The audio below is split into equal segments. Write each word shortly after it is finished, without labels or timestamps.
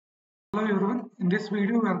Hello everyone. In this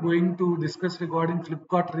video, we are going to discuss regarding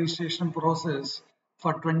Flipkart registration process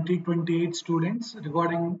for 2028 students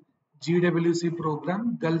regarding GWC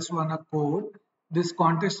program Girls Wanna Code. This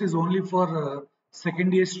contest is only for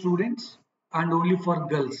second year students and only for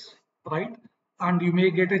girls, right? And you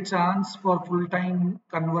may get a chance for full-time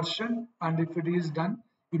conversion, and if it is done,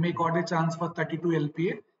 you may got a chance for 32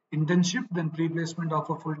 LPA internship, then pre-placement of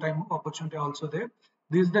a full-time opportunity also there.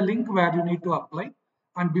 This is the link where you need to apply,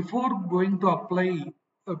 and before going to apply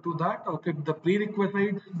to that, okay, the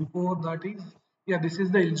prerequisites before that is, yeah, this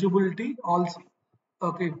is the eligibility also.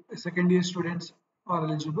 Okay, second year students are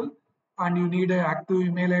eligible, and you need an active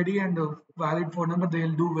email ID and a valid phone number.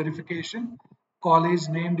 They'll do verification, college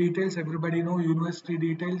name details, everybody know, university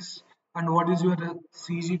details, and what is your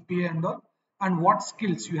CGPA and all, and what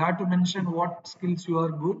skills you have to mention, what skills you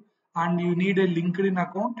are good, and you need a LinkedIn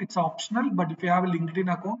account. It's optional, but if you have a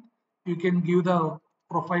LinkedIn account, you can give the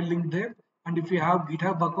profile link there, and if you have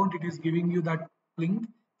GitHub account, it is giving you that link.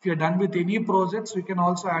 If you're done with any projects, you can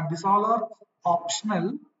also add. This all are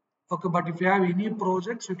optional, okay, but if you have any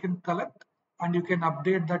projects, you can collect and you can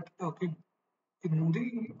update that, okay. In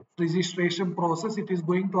the registration process, it is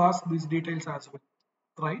going to ask these details as well,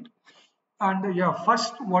 right? And yeah,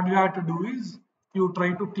 first what you have to do is you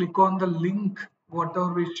try to click on the link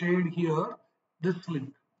whatever we shared here. This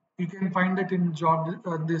link, you can find that in job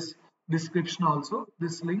this description also.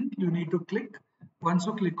 This link you need to click. Once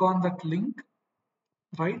you click on that link,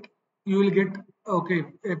 right, you will get, okay,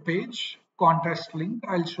 a page, contest link.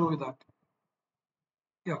 I'll show you that.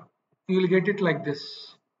 Yeah, you will get it like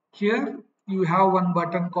this. Here you have one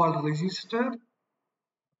button called register.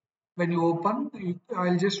 When you open,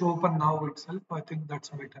 I'll just open now itself. I think that's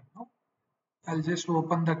better now. I'll just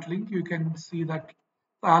open that link. You can see that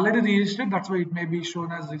I already registered. That's why it may be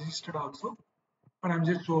shown as registered also. But I'm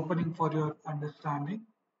just opening for your understanding.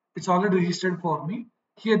 It's already registered for me.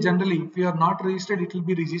 Here generally, if you are not registered, it will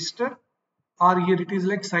be registered, or here it is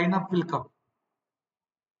like sign up will come.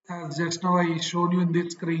 As just now I showed you in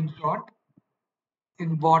this screenshot.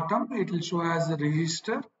 In bottom, it will show as a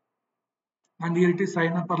register, and here it is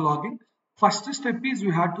sign up or login. First step is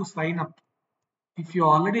you have to sign up. If you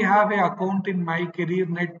already have an account in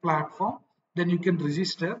MyCareernet platform, then you can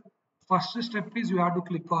register. First step is you have to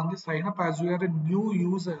click on the sign up. As you are a new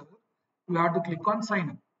user, you have to click on sign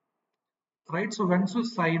up. Right, so once you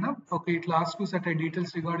sign up, okay, it will ask you certain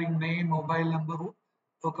details regarding name, mobile number,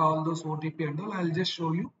 okay, all those OTP and all. I'll just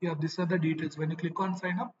show you. Yeah, these are the details. When you click on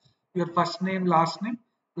sign up, your first name, last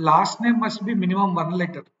name must be minimum one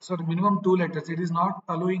letter, so minimum two letters. It is not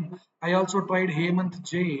allowing. I also tried Hemant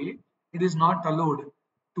J. It is not allowed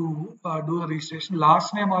to do a registration.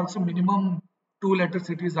 Last name also minimum two letters.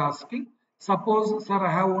 It is asking. Suppose, sir,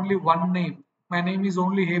 I have only one name. My name is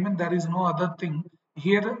only Hemant. There is no other thing.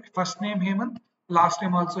 Here, first name Hemant, last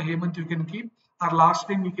name also Hemant you can keep, or last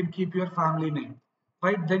name you can keep your family name,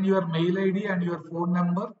 right? Then your mail ID and your phone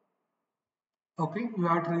number, okay, you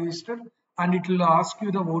have to register, and it will ask you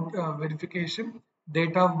the vote verification,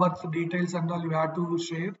 date of birth details and all you have to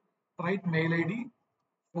share, right? Mail ID,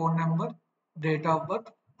 phone number, date of birth,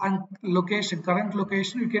 and location, current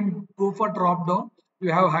location. You can go for drop down.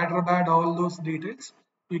 You have Hyderabad, all those details.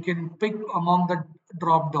 You can pick among the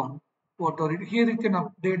drop down. Whatever here you can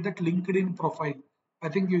update that LinkedIn profile. I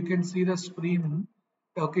think you can see the screen.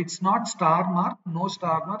 Okay, it's not star mark, no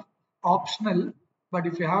star mark, optional. But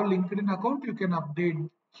if you have LinkedIn account, you can update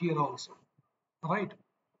here also. Right.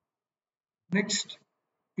 Next,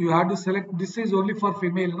 you have to select. This is only for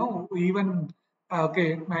female, no? Even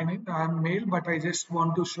okay, I'm male, but I just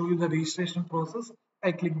want to show you the registration process.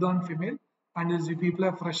 I clicked on female, and as the people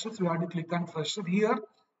are freshers, we have to click on fresher. Here,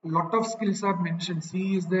 lot of skills are mentioned.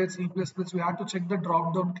 C is there, C++. We have to check the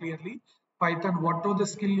drop down clearly. Python, whatever the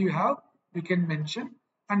skill you have, you can mention,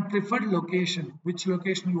 and preferred location, which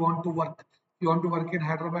location you want to work. You want to work in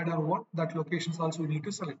Hyderabad or what? That locations also you need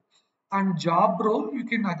to select. And job role, you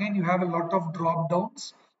can, again, you have a lot of drop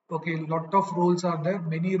downs. Okay, lot of roles are there,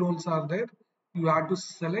 many roles are there. You have to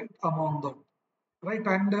select among them, right?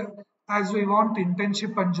 And as we want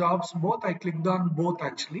internship and jobs both, I clicked on both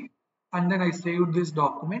actually, and then I saved this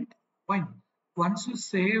document. Fine. Once you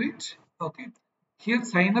save it, okay, here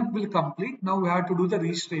sign up will complete. Now we have to do the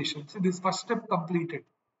registration. So this first step completed.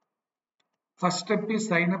 First step is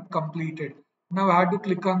sign up completed. Now I have to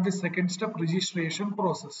click on the second step, registration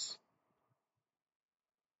process.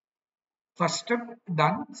 First step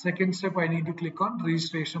done. Second step, I need to click on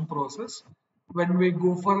registration process. When we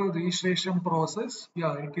go for registration process,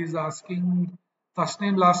 yeah, it is asking first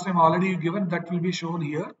name, last name already given, that will be shown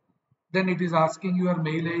here. Then it is asking your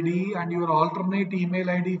mail ID and your alternate email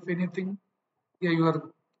ID if anything. Yeah,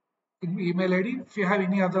 your email ID. If you have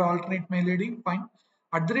any other alternate mail ID, fine.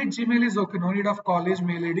 At the rate Gmail is okay. No need of college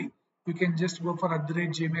mail ID. You can just go for at the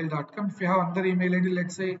rate gmail.com. If you have another email ID,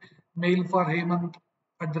 let's say mail for Hemant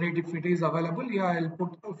at the rate, if it is available, yeah, I'll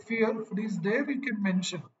put. If it is there, you can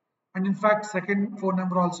mention. And in fact, second phone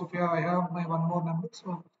number also. If you have, I have my one more number,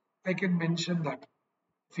 so I can mention that.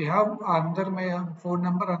 If you have another phone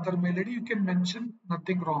number, another mail ID, you can mention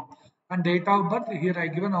nothing wrong. And date of birth, here I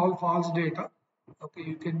given all false data. Okay,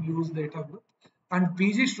 you can use date of birth. And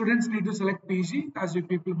PG students need to select PG, as you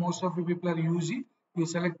people, most of you people are UG. You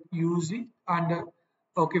select UG. And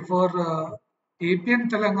okay, for APN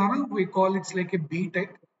Telangana, we call it's like a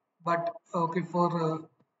B.Tech. But okay, for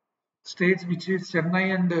states which is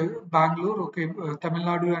Chennai and Bangalore, okay, Tamil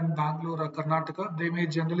Nadu and Bangalore or Karnataka, they may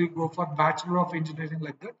generally go for Bachelor of Engineering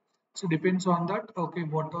like that. So depends on that. Okay,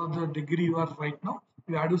 what are the degree you are right now?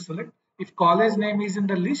 You have to select. If college name is in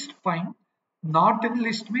the list, fine. Not in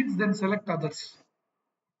list means then select others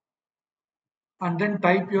and then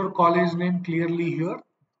type your college name clearly here,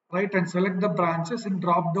 right? And select the branches in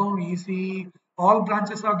drop down ECE. All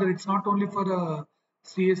branches are there. It's not only for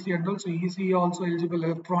CSC and also ECE also eligible,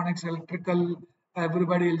 electronics, electrical,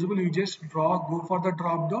 everybody eligible. You just go for the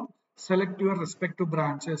drop down, select your respective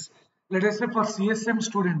branches. Let us say for CSM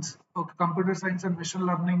students, okay, computer science and machine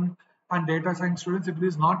learning and data science students, if it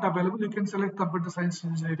is not available, you can select computer science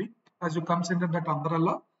engineering as you comes under that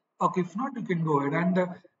umbrella. Okay, if not, you can go ahead.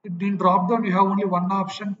 And in drop down, you have only one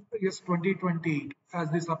option, yes, 2028.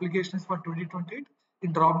 As this application is for 2028,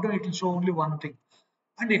 in drop down, it will show only one thing.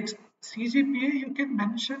 And CGPA, you can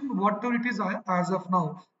mention whatever it is as of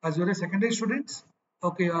now. As you're a secondary students,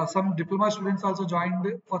 okay, some diploma students also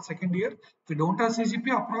joined for second year. If you don't have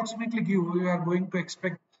CGPA, approximately give. We are going to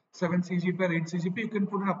expect 7 CGPA or 8 CGPA. You can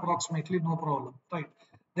put it approximately, no problem, right?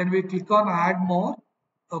 Then we click on add more.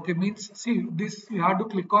 Okay, means see this you have to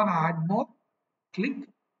click on add more. Click.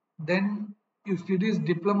 Then if it is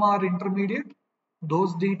diploma or intermediate,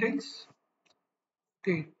 those details.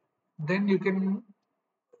 Okay, then you can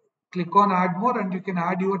click on add more and you can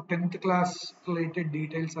add your 10th class related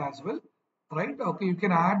details as well, right? Okay, you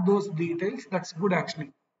can add those details. That's good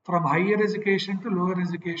actually. From higher education to lower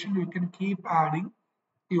education, you can keep adding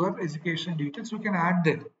your education details. You can add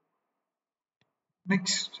them.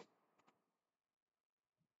 Next,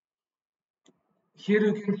 here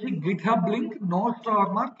you can see GitHub link, no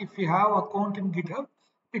star mark. If you have account in GitHub,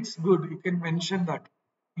 it's good. You can mention that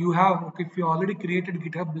you have. Okay, if you already created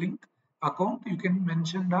GitHub link account, you can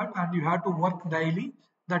mention that, and you have to work daily.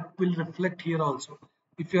 That will reflect here also.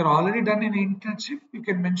 If you're already done in internship, you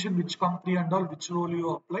can mention which company and all, which role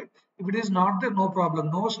you applied. If it is not there, no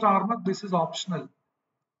problem. No star mark. This is optional.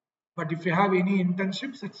 But if you have any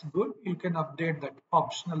internships, it's good. You can update that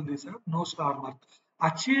optional. This no star mark.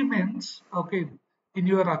 Achievements, okay, in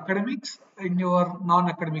your academics, in your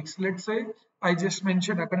non-academics. Let's say I just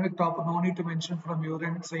mentioned academic topper. No need to mention from your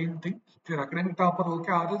end. Same thing. If you're academic topper,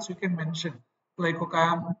 okay, or else you can mention like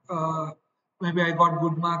okay, maybe I got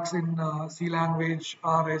good marks in C language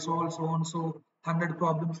or so and so 100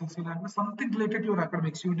 problems in C language. Something related to your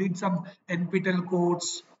academics. You did some NPTEL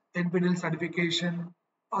course, NPTEL certification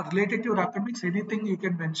or related to your academics, anything you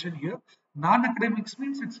can mention here. Non-academics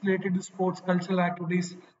means it's related to sports, cultural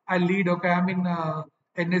activities. I lead, okay, I'm in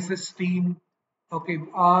NSS team, okay,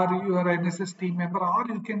 or you are an NSS team member, or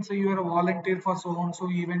you can say you are a volunteer for so and so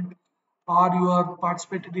event, or you are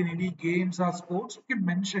participated in any games or sports. You can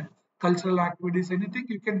mention cultural activities, anything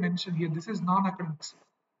you can mention here. This is non-academics.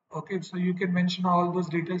 Okay, so you can mention all those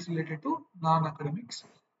details related to non-academics.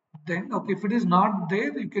 Then, okay, if it is not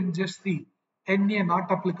there, you can just see NA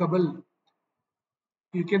not applicable.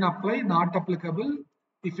 You can apply not applicable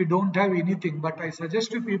if you don't have anything. But I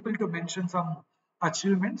suggest you people to mention some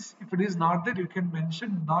achievements. If it is not there, you can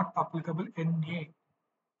mention not applicable NA.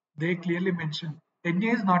 They clearly mention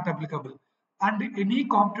NA is not applicable. And any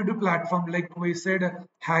competitive platform, like we said,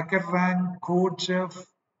 Hacker Rank, CodeChef,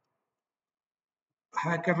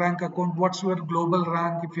 Hacker Rank account, what's your global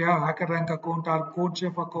rank? If you have Hacker Rank account or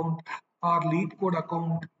CodeChef account or Lead Code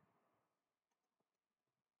account,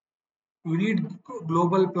 you need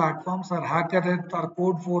global platforms or HackerNet or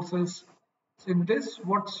Code Forces. In this,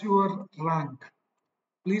 what's your rank?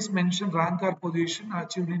 Please mention rank or position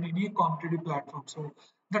achieved in any competitive platform. So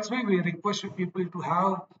that's why we request you people to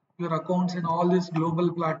have your accounts in all these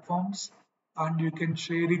global platforms and you can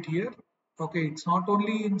share it here. Okay, it's not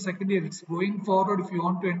only in second year, it's going forward. If you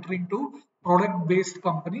want to enter into product based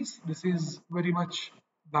companies, this is very much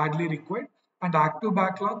badly required. And active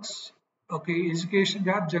backlogs, okay, education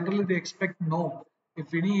gap, generally they expect no.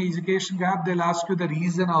 If any education gap, they'll ask you the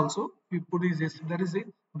reason also. You put is yes, there is a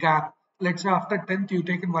gap let's say after 10th you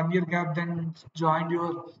taken 1 year gap, then joined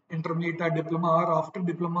your intermediate or diploma, or after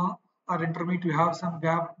diploma or intermediate you have some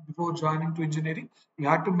gap before joining to engineering, you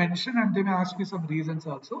have to mention, and they may ask you some reasons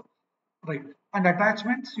also, right? And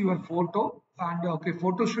attachments, your photo, and okay,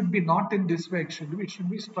 photo should be not in this way, it should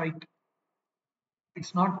be straight.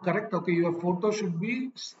 It's not correct. Okay, your photo should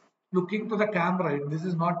be looking to the camera. This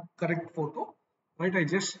is not correct photo, right? I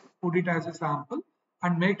just put it as a sample,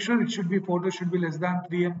 and make sure it should be, photo should be less than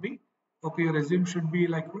 3 MB. Okay, your resume should be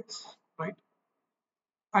like this, right?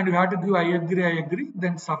 And you have to give I agree,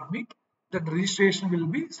 then submit. Then registration will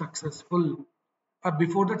be successful.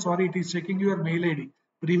 Before that, sorry, it is checking your mail ID.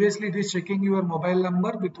 Previously, it is checking your mobile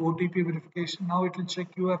number with OTP verification. Now it will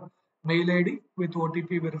check your mail ID with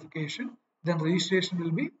OTP verification. Then registration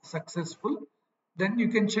will be successful. Then you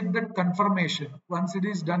can check that confirmation. Once it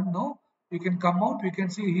is done, now you can come out. We can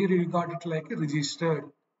see here you got it like a registered,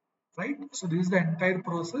 right? So this is the entire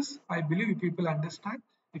process. I believe people understand.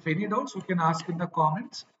 If any doubts, you can ask in the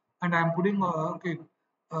comments. And I'm putting okay,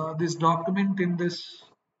 this document in this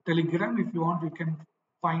telegram. If you want, you can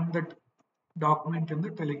find that document in the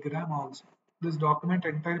telegram also. This document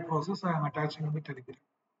entire process I am attaching in the telegram.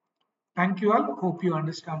 Thank you all, hope you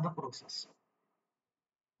understand the process.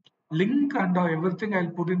 Link and everything I'll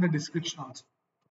put in the description also.